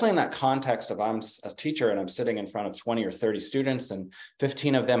 Especially in that context of I'm a teacher and I'm sitting in front of 20 or 30 students and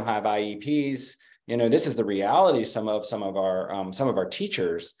 15 of them have IEPs. You know, this is the reality some of our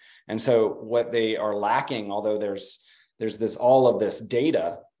teachers. And so what they are lacking, although there's all of this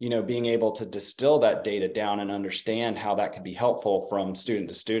data, you know, being able to distill that data down and understand how that could be helpful from student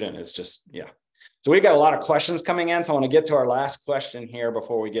to student is just, yeah. So we've got a lot of questions coming in. So I want to get to our last question here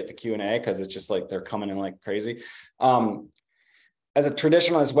before we get to Q&A, because it's just like they're coming in like crazy. As a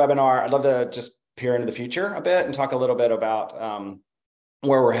traditionalist webinar, I'd love to just peer into the future a bit and talk a little bit about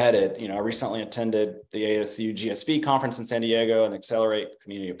where we're headed. You know, I recently attended the ASU GSV conference in San Diego and Accelerate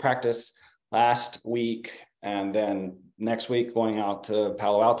Community of Practice last week. And then next week, going out to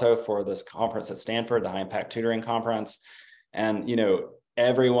Palo Alto for this conference at Stanford, the High Impact Tutoring Conference. And, you know,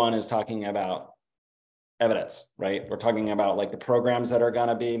 everyone is talking about evidence, right? We're talking about like the programs that are going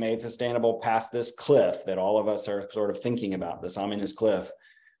to be made sustainable past this cliff that all of us are sort of thinking about, this ominous cliff,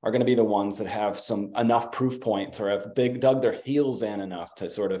 are going to be the ones that have enough proof points or have dug their heels in enough to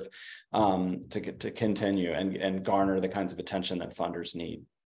sort of to continue and garner the kinds of attention that funders need,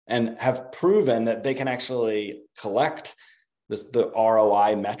 and have proven that they can actually collect the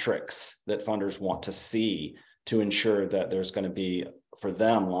ROI metrics that funders want to see to ensure that there's going to be, for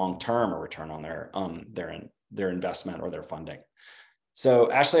them, long-term, a return on their investment or their funding.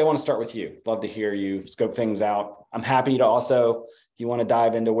 So Ashley, I want to start with you. Love to hear you scope things out. I'm happy to also, if you want to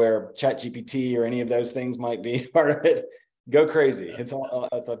dive into where ChatGPT or any of those things might be part of it, go crazy. It's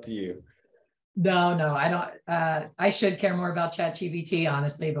up to you. No, I don't. I should care more about ChatGPT,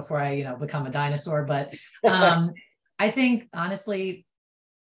 honestly, before I, become a dinosaur. But I think, honestly,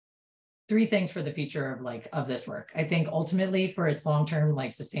 three things for the future of this work. I think ultimately for its long-term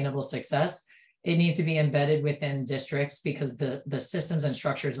sustainable success, it needs to be embedded within districts, because the systems and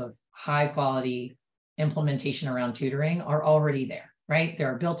structures of high quality implementation around tutoring are already there, right?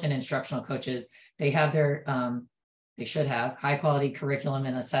 There are built-in instructional coaches. They have they should have high quality curriculum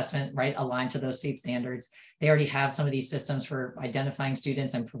and assessment, right, aligned to those state standards. They already have some of these systems for identifying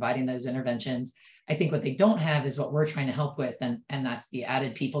students and providing those interventions. I think what they don't have is what we're trying to help with, and that's the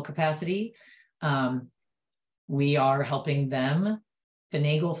added people capacity. We are helping them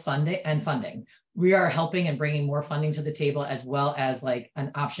finagle funding. We are helping and bringing more funding to the table, as well as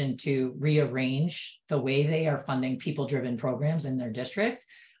an option to rearrange the way they are funding people-driven programs in their district,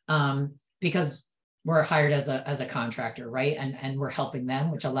 because we're hired as a contractor, right? And we're helping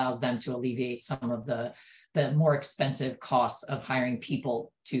them, which allows them to alleviate some of the more expensive costs of hiring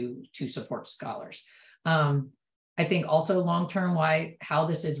people to support scholars. I think also long-term, how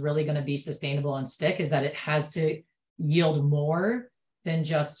this is really going to be sustainable and stick is that it has to yield more than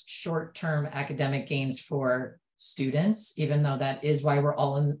just short-term academic gains for students, even though that is why we're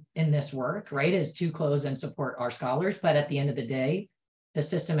all in this work, right? Is to close and support our scholars. But at the end of the day, the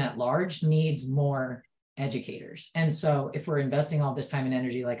system at large needs more educators. And so if we're investing all this time and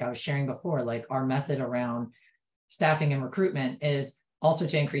energy, like I was sharing before, our method around staffing and recruitment is also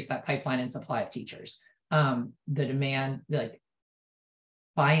to increase that pipeline and supply of teachers. the demand, like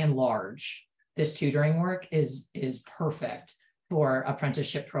by and large, this tutoring work is perfect for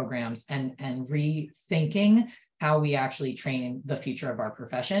apprenticeship programs and rethinking how we actually train the future of our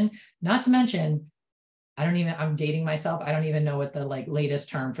profession. Not to mention, I'm dating myself. I don't even know what the like latest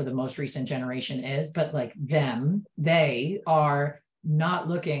term for the most recent generation is, but like they are not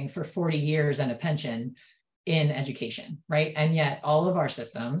looking for 40 years and a pension in education, right? And yet all of our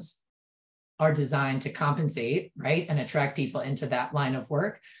systems are designed to compensate, right? And attract people into that line of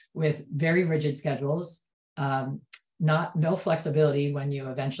work with very rigid schedules, no flexibility when you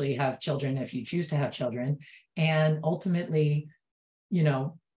eventually have children, if you choose to have children, and ultimately,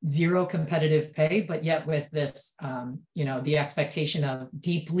 zero competitive pay, but yet with this, the expectation of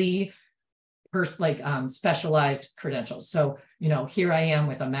deeply specialized credentials. So, here I am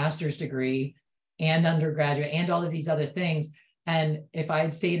with a master's degree and undergraduate and all of these other things. And if I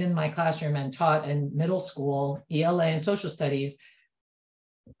had stayed in my classroom and taught in middle school, ELA and social studies,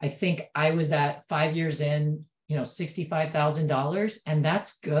 I think I was at 5 years in, $65,000, and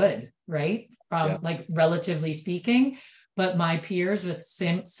that's good, right? Like relatively speaking, but my peers with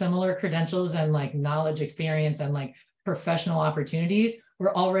similar credentials and like knowledge, experience, and like professional opportunities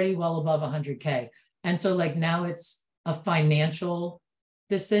were already well above 100K. And so like now it's a financial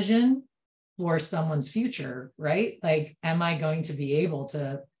decision for someone's future, right? Like, am I going to be able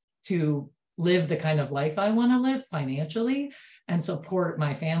to live the kind of life I want to live financially and support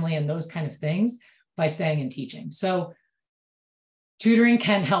my family and those kind of things by staying in teaching? So tutoring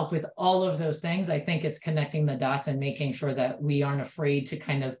can help with all of those things. I think it's connecting the dots and making sure that we aren't afraid to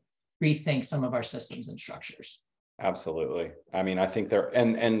kind of rethink some of our systems and structures. Absolutely. I mean, I think there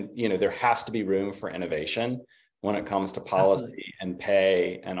has to be room for innovation when it comes to policy Absolutely. And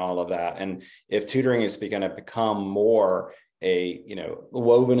pay and all of that. And if tutoring is going to become more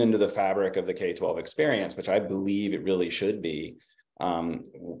woven into the fabric of the K-12 experience, which I believe it really should be,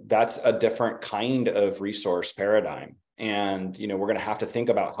 that's a different kind of resource paradigm. And, we're going to have to think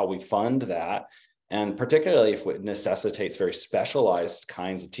about how we fund that. And particularly if it necessitates very specialized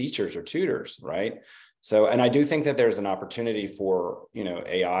kinds of teachers or tutors, right? So, and I do think that there's an opportunity for,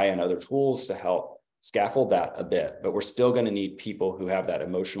 AI and other tools to help scaffold that a bit, but we're still going to need people who have that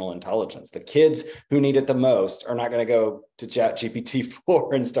emotional intelligence. The kids who need it the most are not going to go to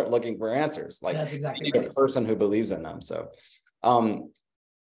ChatGPT-4 and start looking for answers. Like, that's exactly right. A person who believes in them. So,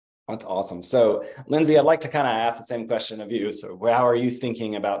 that's awesome. So, Lindsey, I'd like to kind of ask the same question of you. So, how are you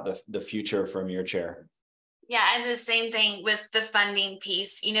thinking about the future from your chair? Yeah, and the same thing with the funding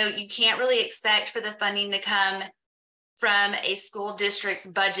piece. You can't really expect for the funding to come from a school district's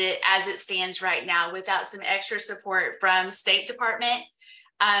budget as it stands right now without some extra support from State Department,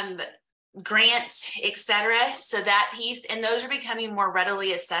 grants, etc. So that piece, and those are becoming more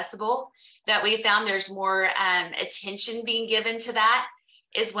readily accessible, that we found there's more attention being given to that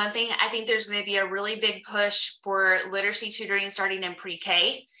is one thing. I think there's going to be a really big push for literacy tutoring starting in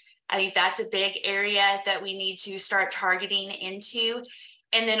pre-K. I think that's a big area that we need to start targeting into,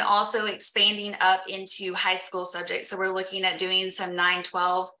 and then also expanding up into high school subjects. So we're looking at doing some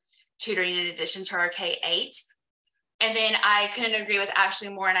 9-12 tutoring in addition to our K-8. And then I couldn't agree with Ashley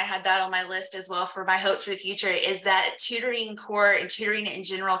more, and I had that on my list as well for my hopes for the future, is that Tutoring Corps and tutoring in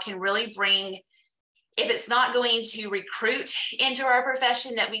general can really bring, if it's not going to recruit into our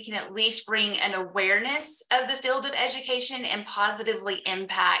profession, that we can at least bring an awareness of the field of education and positively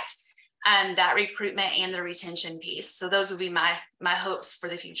impact that recruitment and the retention piece. So those would be my hopes for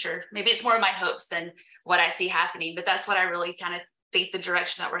the future. Maybe it's more of my hopes than what I see happening, but that's what I really kind of think the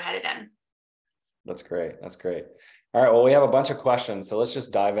direction that we're headed in. That's great. That's great. All right. Well, we have a bunch of questions, so let's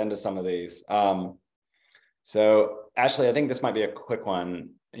just dive into some of these. So Ashley, I think this might be a quick one.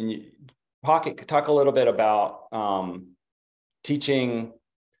 And you talk a little bit about teaching.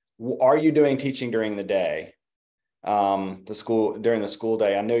 Are you doing teaching during the day? During the school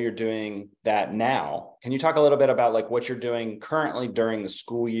day? I know you're doing that now. Can you talk a little bit about like what you're doing currently during the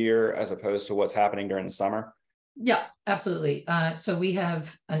school year as opposed to what's happening during the summer? Yeah, absolutely. So we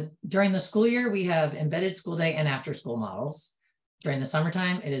have, during the school year, we have embedded school day and after school models. During the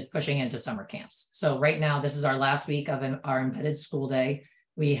summertime, it is pushing into summer camps. So right now, this is our last week of our embedded school day.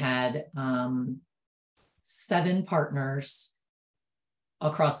 We had 7 partners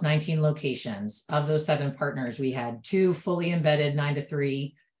across 19 locations. Of those 7 partners, we had 2 fully embedded 9 to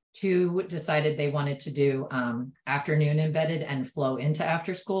 3, 2 decided they wanted to do afternoon embedded and flow into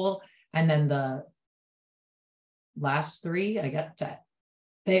after school. And then the last 3,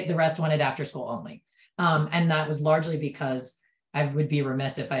 the rest wanted after school only. And that was largely because I would be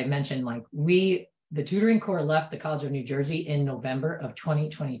remiss if I mentioned, like, the Tutoring Corps left the College of New Jersey in November of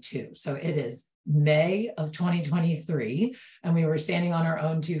 2022. So it is May of 2023, and we were standing on our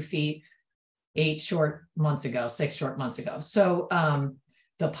own 2 feet 6 short months ago. So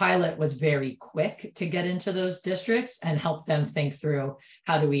the pilot was very quick to get into those districts and help them think through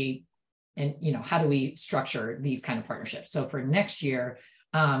how do we structure these kind of partnerships. So for next year,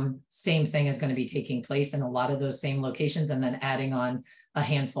 same thing is going to be taking place in a lot of those same locations, and then adding on a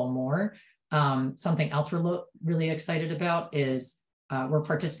handful more. Something else we're really excited about is we're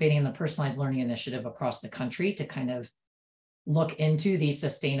participating in the personalized learning initiative across the country to kind of look into these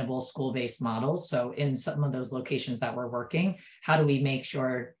sustainable school-based models. So in some of those locations that we're working, how do we make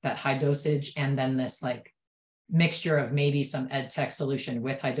sure that high dosage and then this like mixture of maybe some ed tech solution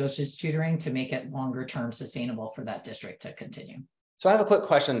with high dosage tutoring to make it longer term sustainable for that district to continue. So I have a quick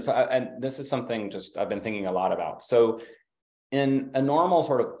question. So, and this is something just I've been thinking a lot about. So in a normal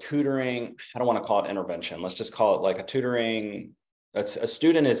sort of tutoring, I don't want to call it intervention. Let's just call it like a tutoring. A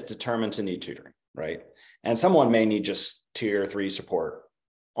student is determined to need tutoring, right? And someone may need just tier 3 support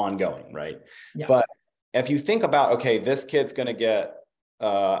ongoing, right? Yeah. But if you think about, okay, this kid's going to get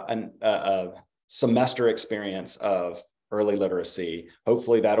a semester experience of early literacy,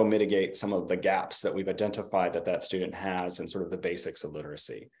 hopefully that'll mitigate some of the gaps that we've identified that student has in sort of the basics of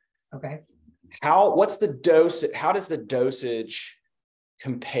literacy. Okay. What's the dose? How does the dosage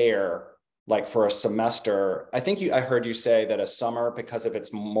compare? Like for a semester, I heard you say that a summer, because if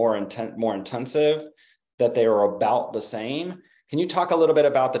it's more intensive, that they are about the same. Can you talk a little bit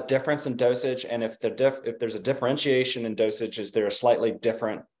about the difference in dosage, and if there's a differentiation in dosage, is there a slightly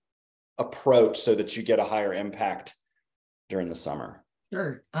different approach so that you get a higher impact during the summer?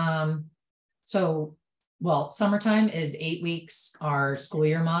 Sure. Well, summertime is 8 weeks. Our school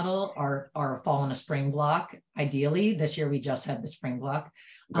year model, our fall and a spring block. Ideally, this year we just had the spring block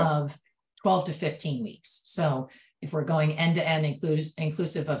of 12 to 15 weeks. So if we're going end to end,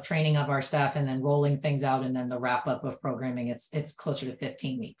 inclusive of training of our staff and then rolling things out and then the wrap up of programming, it's closer to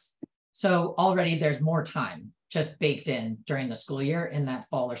 15 weeks. So already there's more time just baked in during the school year in that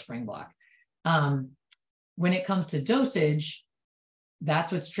fall or spring block. When it comes to dosage,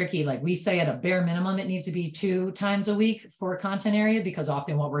 that's what's tricky. Like we say at a bare minimum, it needs to be 2 times a week for a content area, because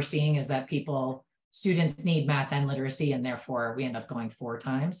often what we're seeing is that students need math and literacy, and therefore we end up going 4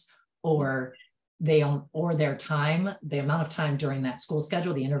 times, or the amount of time during that school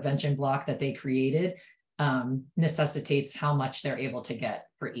schedule, the intervention block that they created necessitates how much they're able to get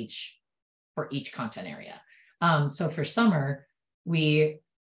for each content area. So for summer, we,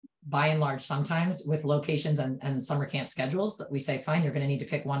 by and large, sometimes with locations and summer camp schedules, that we say, fine, you're going to need to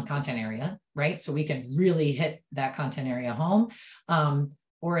pick 1 content area, right? So we can really hit that content area home.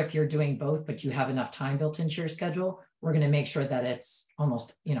 Or if you're doing both, but you have enough time built into your schedule, we're going to make sure that it's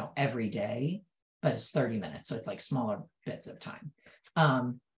almost, every day, but it's 30 minutes. So it's like smaller bits of time.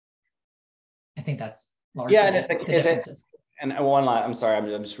 I think that's largely the differences. And one line, I'm sorry, I'm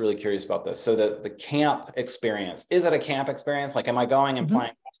just really curious about this. So the camp experience, is it a camp experience? Like, am I going and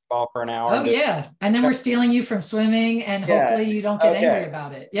playing basketball for an hour? Oh, yeah. And then we're stealing you from swimming, and hopefully you don't get angry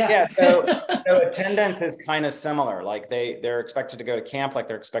about it. Yeah. Yeah. So attendance is kind of similar. Like they're expected to go to camp, like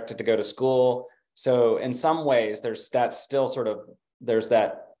they're expected to go to school. So in some ways, there's that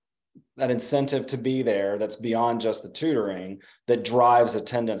incentive to be there that's beyond just the tutoring that drives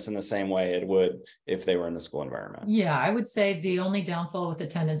attendance in the same way it would if they were in the school environment. Yeah, I would say the only downfall with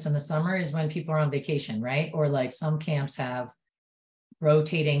attendance in the summer is when people are on vacation, right? Or like some camps have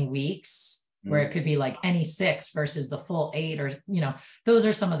rotating weeks where it could be like any 6 versus the full 8, or, those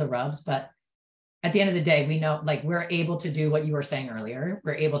are some of the rubs. But at the end of the day, we know, like, we're able to do what you were saying earlier.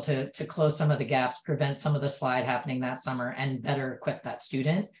 We're able to close some of the gaps, prevent some of the slide happening that summer, and better equip that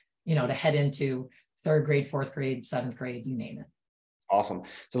student, to head into 3rd grade, 4th grade, 7th grade, you name it. Awesome.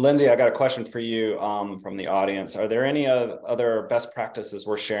 So Lindsey, I got a question for you from the audience. Are there any other best practices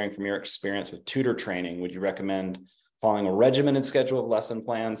worth sharing from your experience with tutor training? Would you recommend following a regimented schedule of lesson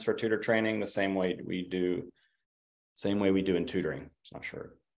plans for tutor training the same way we do in tutoring? I'm not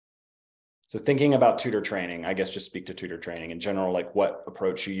sure. So thinking about tutor training, I guess just speak to tutor training in general, like what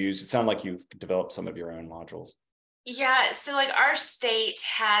approach you use. It sounds like you've developed some of your own modules. Yeah, so like our state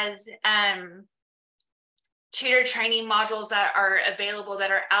has tutor training modules that are available that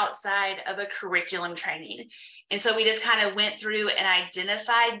are outside of a curriculum training. And so we just kind of went through and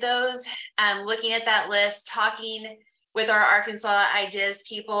identified those, looking at that list, talking with our Arkansas IDEAS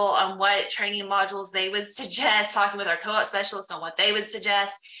people on what training modules they would suggest, talking with our co-op specialists on what they would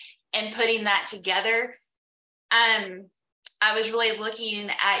suggest, and putting that together. I was really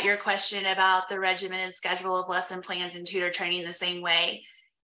looking at your question about the regimented schedule of lesson plans and tutor training the same way.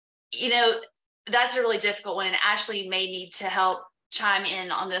 That's a really difficult one, and Ashley may need to help chime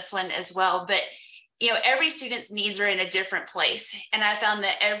in on this one as well, but every student's needs are in a different place. And I found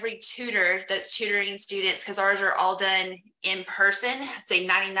that every tutor that's tutoring students, because ours are all done in person, I'd say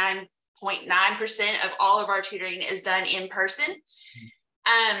 99.9% of all of our tutoring is done in person.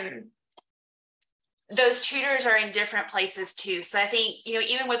 Those tutors are in different places too. So I think,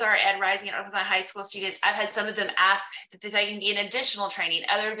 even with our Ed Rising and Arkansas high school students, I've had some of them ask that they can be an additional training.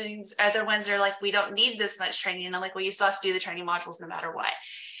 Other ones are like, we don't need this much training. And I'm like, well, you still have to do the training modules no matter what.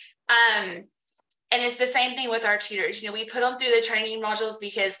 And it's the same thing with our tutors. We put them through the training modules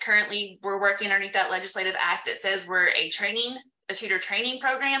because currently we're working underneath that legislative act that says we're a tutor training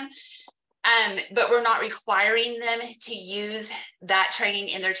program. But we're not requiring them to use that training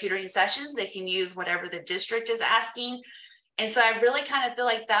in their tutoring sessions. They can use whatever the district is asking. And so I really kind of feel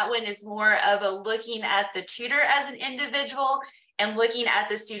like that one is more of a looking at the tutor as an individual and looking at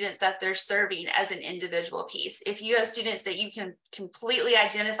the students that they're serving as an individual piece. If you have students that you can completely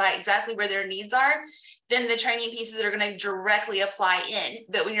identify exactly where their needs are, then the training pieces are going to directly apply in.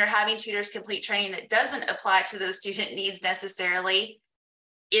 But when you're having tutors complete training that doesn't apply to those student needs necessarily,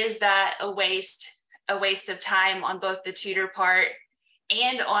 is that a waste of time on both the tutor part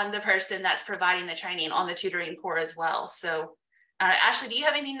and on the person that's providing the training on the tutoring core as well? So Ashley, do you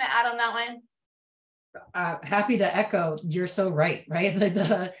have anything to add on that one? Happy to echo. You're so right?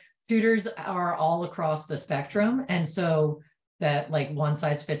 The tutors are all across the spectrum. And so that like one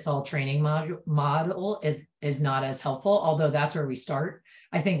size fits all training model is not as helpful, although that's where we start.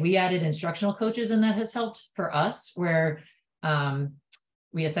 I think we added instructional coaches and that has helped for us where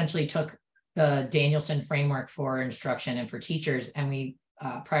we essentially took the Danielson framework for instruction and for teachers, and we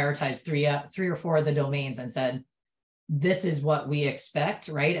prioritized three or four of the domains and said, this is what we expect,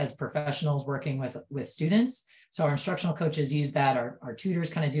 right, as professionals working with students. So our instructional coaches use that. Our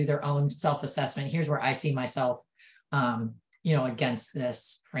tutors kind of do their own self-assessment. Here's where I see myself, against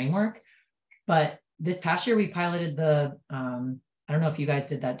this framework. But this past year, we piloted I don't know if you guys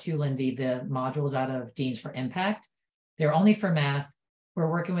did that too, Lindsey, the modules out of Deans for Impact. They're only for math. We're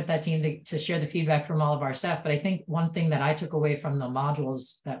working with that team to share the feedback from all of our staff. But I think one thing that I took away from the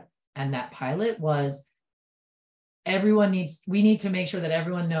modules and that pilot was we need to make sure that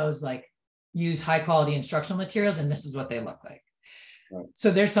everyone knows, like, use high quality instructional materials, and this is what they look like. Right.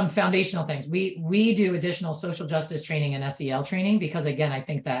 So there's some foundational things. We do additional social justice training and SEL training because, again, I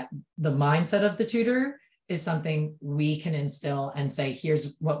think that the mindset of the tutor is something we can instill and say,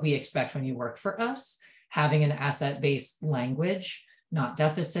 here's what we expect when you work for us, having an asset-based language, not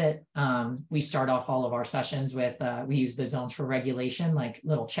deficit. We start off all of our sessions with, we use the zones for regulation, like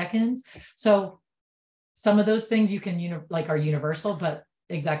little check-ins. So some of those things you can, are universal, but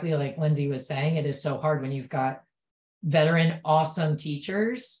exactly like Lindsey was saying, it is so hard when you've got veteran, awesome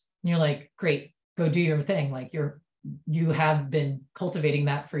teachers, and you're like, great, go do your thing. Like you have been cultivating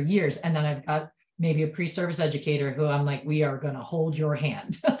that for years. And then I've got maybe a pre-service educator who I'm like, we are going to hold your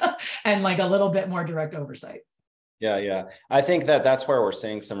hand and like a little bit more direct oversight. Yeah. I think that's where we're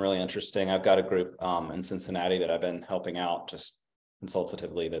seeing some really interesting. I've got a group in Cincinnati that I've been helping out just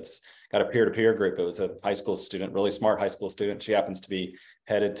consultatively that's got a peer-to-peer group. It was a high school student, really smart high school student. She happens to be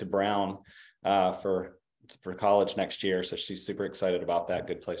headed to Brown for college next year. So she's super excited about that.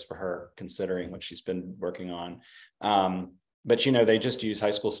 Good place for her considering what she's been working on. But, they just use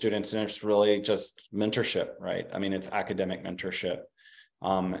high school students and it's really just mentorship, right? I mean, it's academic mentorship.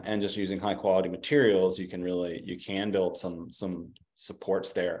 And just using high quality materials, you can build some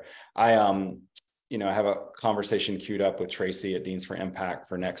supports there. I have a conversation queued up with Tracy at Deans for Impact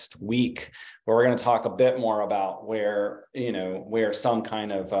for next week, where we're going to talk a bit more about where some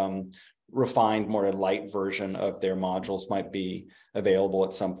kind of refined, more light version of their modules might be available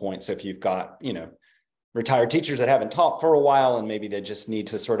at some point. So if you've got, retired teachers that haven't taught for a while, and maybe they just need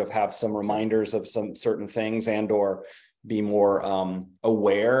to sort of have some reminders of some certain things or be more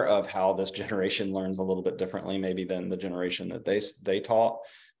aware of how this generation learns a little bit differently, maybe than the generation that they taught.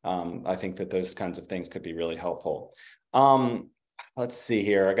 I think that those kinds of things could be really helpful. Let's see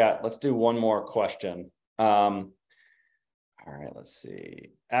here. Let's do one more question. All right, let's see.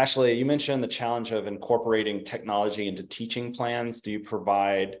 Ashley, you mentioned the challenge of incorporating technology into teaching plans. Do you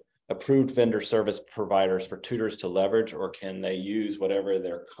provide approved vendor service providers for tutors to leverage, or can they use whatever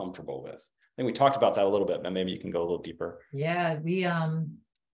they're comfortable with? I think we talked about that a little bit, but maybe you can go a little deeper. Yeah, we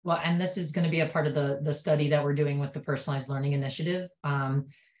well, and this is going to be a part of the study that we're doing with the Personalized Learning Initiative.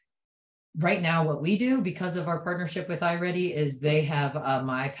 Right now, what we do, because of our partnership with iReady, is they have a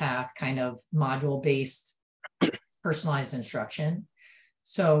MyPath kind of module-based personalized instruction.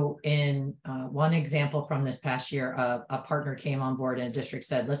 So in one example from this past year, a partner came on board and a district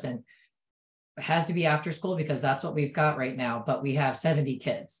said, listen, has to be after school because that's what we've got right now, but we have 70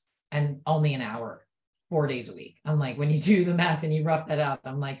 kids and only an hour, 4 days a week. I'm like, when you do the math and you rough that out,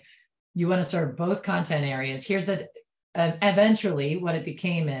 I'm like, you want to serve both content areas. Here's the, eventually what it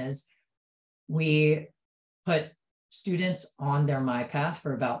became is we put students on their MyPath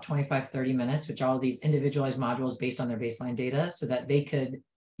for about 25, 30 minutes, which are all these individualized modules based on their baseline data so that they could,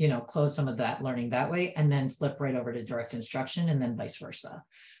 you know, close some of that learning that way and then flip right over to direct instruction and then vice versa.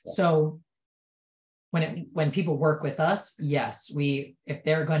 Yeah. So when people work with us, yes, if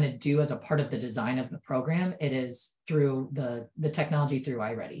they're going to do as a part of the design of the program, it is through the technology through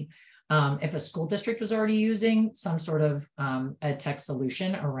iReady. If a school district was already using some sort of ed tech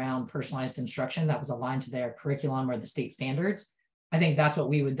solution around personalized instruction that was aligned to their curriculum or the state standards, I think that's what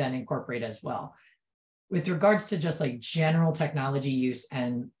we would then incorporate as well. With regards to just like general technology use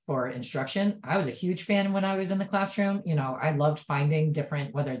and for instruction, I was a huge fan when I was in the classroom. You know, I loved finding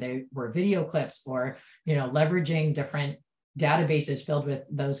different, whether they were video clips or, you know, leveraging different databases filled with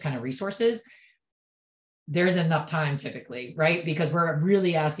those kind of resources. There's enough time typically, right? Because we're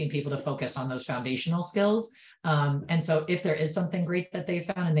really asking people to focus on those foundational skills. And so if there is something great that they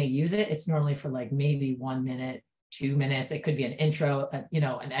found and they use it, it's normally for like maybe 1 minute, 2 minutes. It could be an intro, you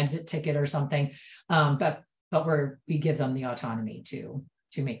know, an exit ticket or something. But we give them the autonomy to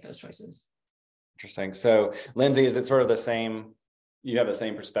make those choices. Interesting. So Lindsey, is it sort of the same, you have the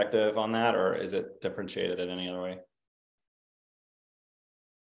same perspective on that, or is it differentiated in any other way?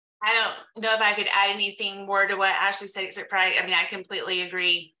 I don't know if I could add anything more to what Ashley said, except for I mean, I completely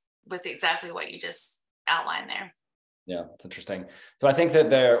agree with exactly what you just outlined there. Yeah, it's interesting. So I think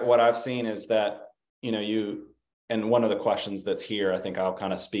that what I've seen is that, you know, and one of the questions that's here, I think I'll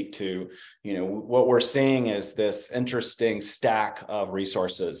kind of speak to, you know, what we're seeing is this interesting stack of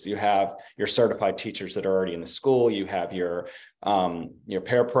resources. You have your certified teachers that are already in the school. You have your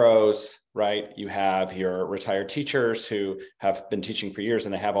parapros, right? You have your retired teachers who have been teaching for years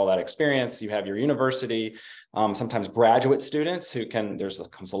and they have all that experience. You have your university, sometimes graduate students who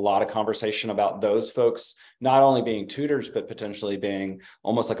comes a lot of conversation about those folks, not only being tutors, but potentially being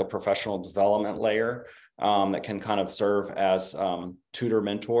almost like a professional development layer. That can kind of serve as tutor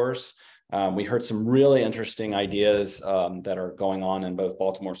mentors. We heard some really interesting ideas that are going on in both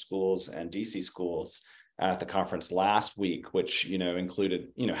Baltimore schools and DC schools at the conference last week, which, you know, included,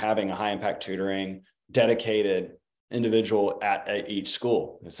 you know, having a high impact tutoring dedicated individual at each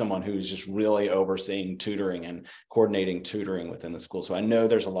school, someone who's just really overseeing tutoring and coordinating tutoring within the school. So I know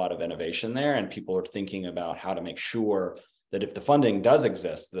there's a lot of innovation there, and people are thinking about how to make sure that if the funding does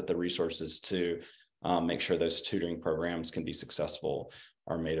exist, that the resources to make sure those tutoring programs can be successful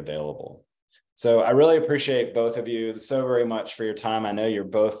are made available. So I really appreciate both of you so very much for your time. I know you're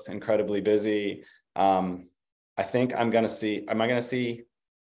both incredibly busy. I think I know I'm going to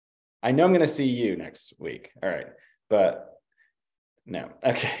see you next week. All right. But no.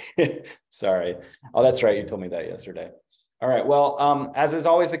 Okay. Sorry. Oh, that's right. You told me that yesterday. All right. Well, as is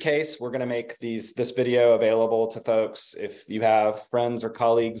always the case, we're going to make this video available to folks. If you have friends or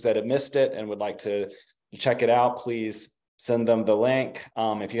colleagues that have missed it and would like to check it out, please send them the link.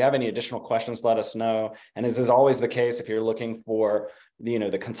 If you have any additional questions, let us know. And as is always the case, if you're looking for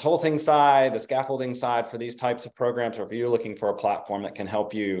the consulting side, the scaffolding side for these types of programs, or if you're looking for a platform that can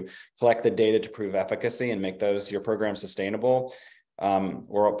help you collect the data to prove efficacy and make your program sustainable,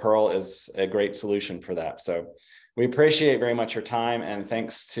 World Pearl is a great solution for that. So we appreciate very much your time, and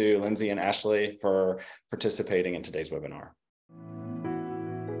thanks to Lindsey and Ashley for participating in today's webinar.